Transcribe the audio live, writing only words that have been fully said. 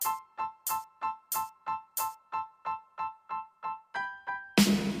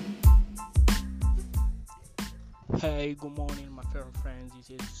Hey, good morning, my favorite friends. This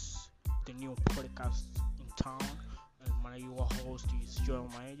is the new podcast in town, and my your host is Joel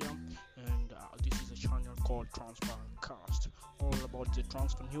Maeda, and this is a channel called Transfer Cast, all about the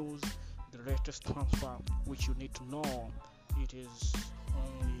transfer news, the latest transfer which you need to know. It is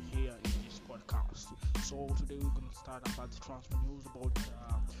only here in this podcast. So today we're gonna start about the transfer news about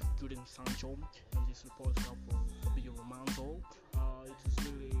Jadon Sancho, and this report come from Fabio Romanzo. It is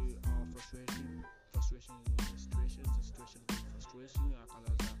really frustrating situation. The situation very frustrating. I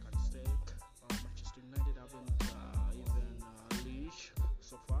can say Manchester United haven't even leash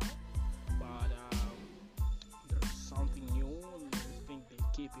so far, but there's something new. I think they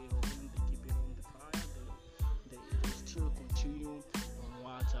keep it on. They keep it on the fire. They still continue on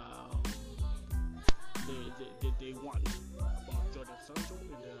what they want about Jadon Sancho,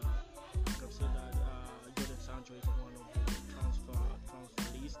 and I can say that Jadon Sancho is one of the transfer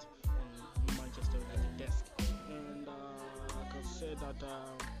list on Manchester United desk, and I can say that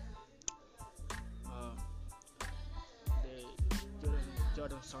uh, the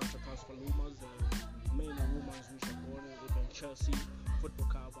Jadon Sancho transfer rumors, the main rumors which are going, even Chelsea Football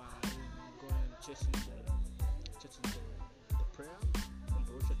Club are going chasing the prayer from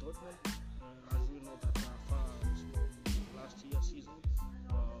Borussia Dortmund. And as we know that fans from last year's season,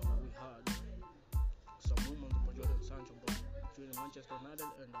 we had some rumors about Jadon Sancho, but during Manchester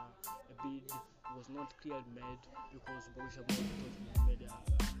United, and a bid was not clearly made because Borussia Dortmund made a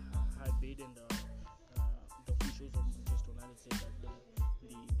high bid, and the officials of Manchester United said that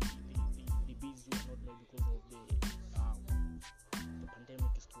the bids were not made because of the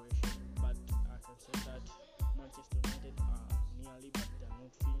pandemic situation. But I can say that Manchester United are nearly, but they are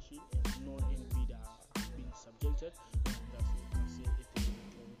not finishing, and no any bid are being subjected. And that's what you can say if they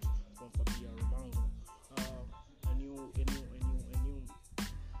report from Fabio Romano. A new, I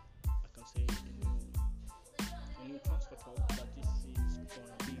can say a new transfer talk, but this is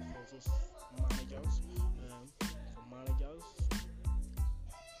gonna be for those managers. For managers,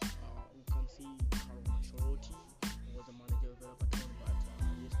 we can see Carlo Ancelotti was the manager of Everton, but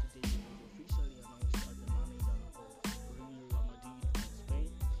yesterday he was officially announced as the manager of Real Madrid in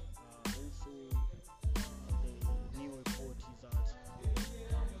Spain. Also, the new report is that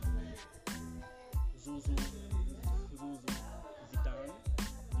Zuzu Zidane,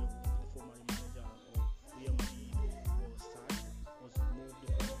 the former manager of Real Madrid, was moved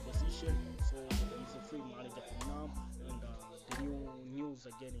from the position, so he's a free manager for now. And the new news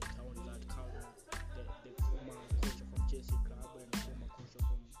again in town is that Carlo, the former coach from Chelsea club and the former coach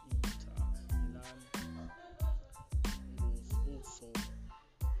from Inter Milan, was also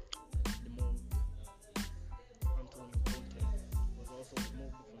the move. Antonio Conte was also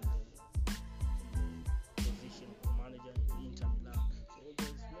moved from the position of manager in Inter Milan. So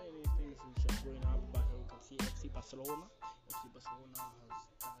there's many things which are going up, but we can see FC Barcelona. FC Barcelona has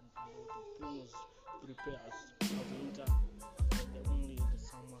done a lot of things to prepare us as Inter. The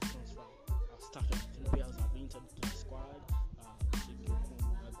summer transfer have started. The players have entered to the squad. Sergio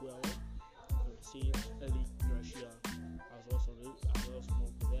Aguero, you can see Eric Garcia has also moved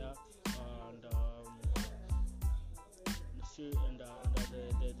there, and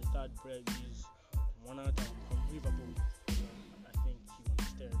the third player is Wanada from Liverpool. I think he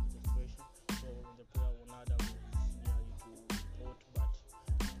understands the situation. So the player Wanada is nearly to port, but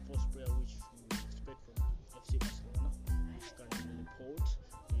the first player which we expect from FC Barcelona is currently Port.